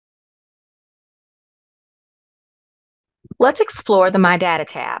Let's explore the My Data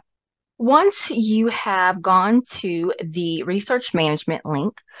tab. Once you have gone to the research management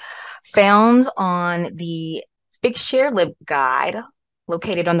link found on the figshare LibGuide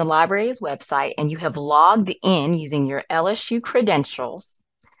located on the library's website, and you have logged in using your LSU credentials,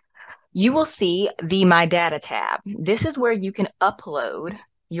 you will see the My Data tab. This is where you can upload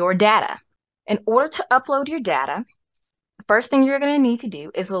your data. In order to upload your data, the first thing you're going to need to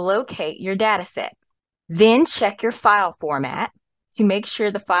do is locate your data set. Then check your file format to make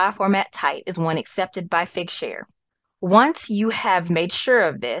sure the file format type is one accepted by figshare. Once you have made sure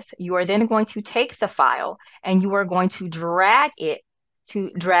of this, you are then going to take the file and you are going to drag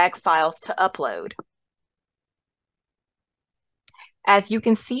files to upload. As you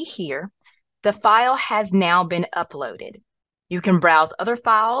can see here, the file has now been uploaded. You can browse other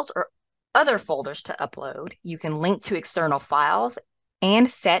files or other folders to upload. You can link to external files and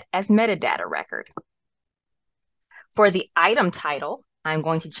set as metadata record. For the item title, I'm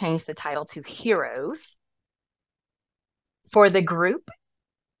going to change the title to Heroes. For the group,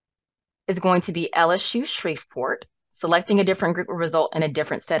 is going to be LSU Shreveport. Selecting a different group will result in a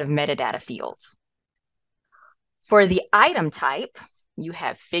different set of metadata fields. For the item type, you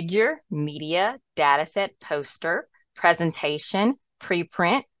have figure, media, dataset, poster, presentation,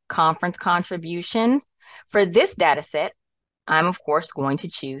 preprint, conference contributions. For this dataset, I'm of course going to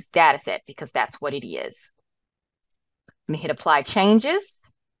choose dataset because that's what it is. Let me hit apply changes.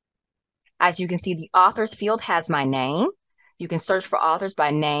 As you can see, the authors field has my name. You can search for authors by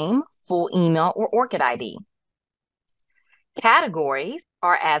name, full email, or ORCID ID. Categories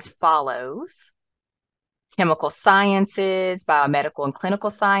are as follows: chemical sciences, biomedical and clinical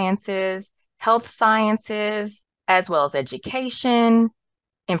sciences, health sciences, as well as education,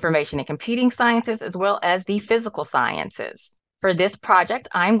 information and computing sciences, as well as the physical sciences. For this project,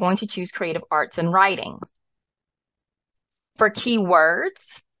 I'm going to choose creative arts and writing. For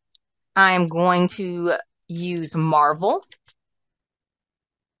keywords, I'm going to use Marvel,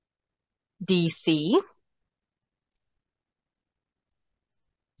 DC,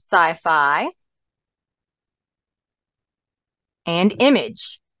 sci-fi, and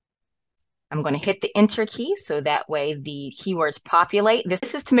image. I'm going to hit the enter key so that way the keywords populate.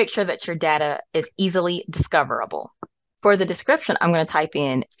 This is to make sure that your data is easily discoverable. For the description, I'm going to type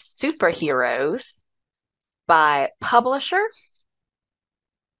in superheroes by publisher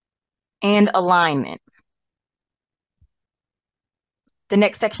and alignment. The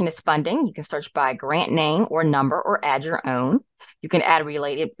next section is funding. You can search by grant name or number or add your own. You can add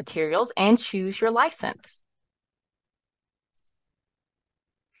related materials and choose your license.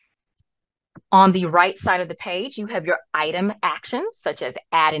 On the right side of the page, you have your item actions, such as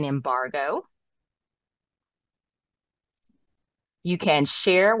add an embargo. You can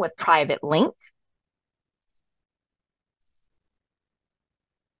share with private link.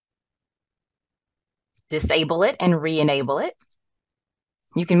 Disable it and re-enable it.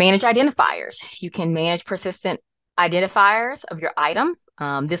 You can manage identifiers. You can manage persistent identifiers of your item.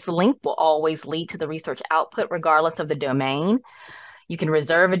 This link will always lead to the research output regardless of the domain. You can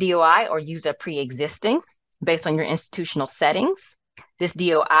reserve a DOI or use a pre-existing based on your institutional settings. This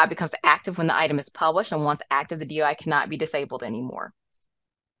DOI becomes active when the item is published, and once active, the DOI cannot be disabled anymore.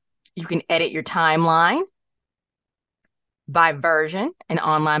 You can edit your timeline by version and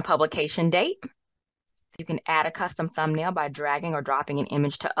online publication date. You can add a custom thumbnail by dragging or dropping an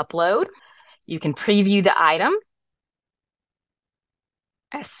image to upload. You can preview the item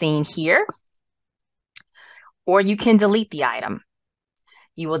as seen here, or you can delete the item.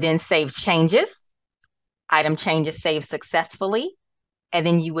 You will then save changes. Item changes saved successfully, and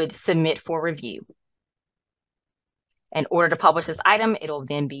then you would submit for review. In order to publish this item, it will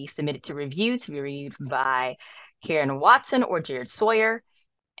then be submitted to review to be reviewed by Karen Watson or Jared Sawyer.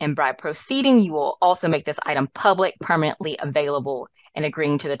 And by proceeding, you will also make this item public, permanently available, and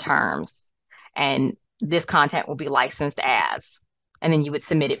agreeing to the terms. And this content will be licensed as, and then you would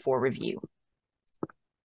submit it for review.